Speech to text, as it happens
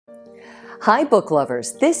Hi book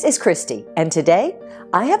lovers, this is Christy, and today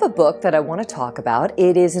I have a book that I want to talk about.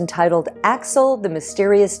 It is entitled Axel, the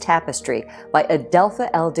Mysterious Tapestry by Adelpha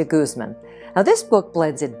L. de Guzman. Now this book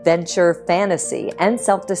blends adventure, fantasy, and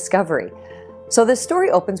self-discovery. So the story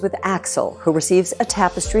opens with Axel, who receives a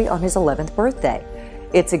tapestry on his 11th birthday.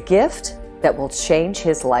 It's a gift that will change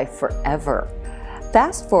his life forever.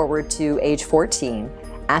 Fast forward to age 14,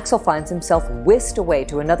 Axel finds himself whisked away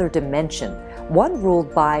to another dimension, one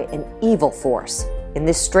ruled by an evil force. In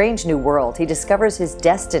this strange new world, he discovers his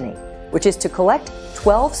destiny, which is to collect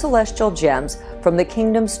 12 celestial gems from the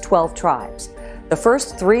kingdom's 12 tribes. The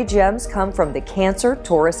first 3 gems come from the Cancer,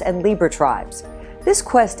 Taurus, and Libra tribes. This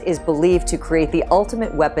quest is believed to create the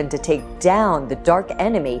ultimate weapon to take down the dark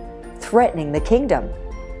enemy threatening the kingdom.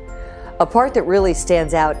 A part that really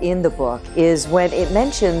stands out in the book is when it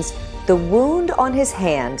mentions the wound on his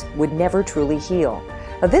hand would never truly heal.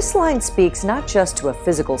 Now, this line speaks not just to a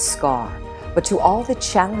physical scar, but to all the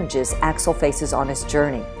challenges Axel faces on his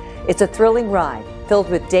journey. It's a thrilling ride, filled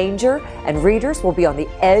with danger, and readers will be on the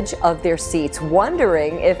edge of their seats,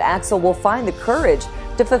 wondering if Axel will find the courage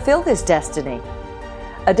to fulfill his destiny.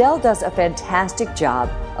 Adele does a fantastic job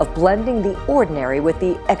of blending the ordinary with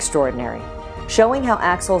the extraordinary, showing how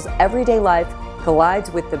Axel's everyday life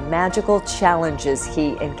collides with the magical challenges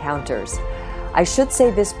he encounters. I should say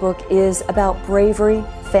this book is about bravery,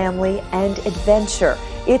 family, and adventure.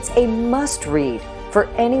 It's a must-read for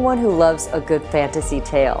anyone who loves a good fantasy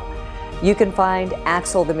tale. You can find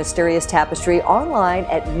Axel the Mysterious Tapestry online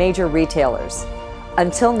at major retailers.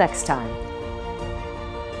 Until next time.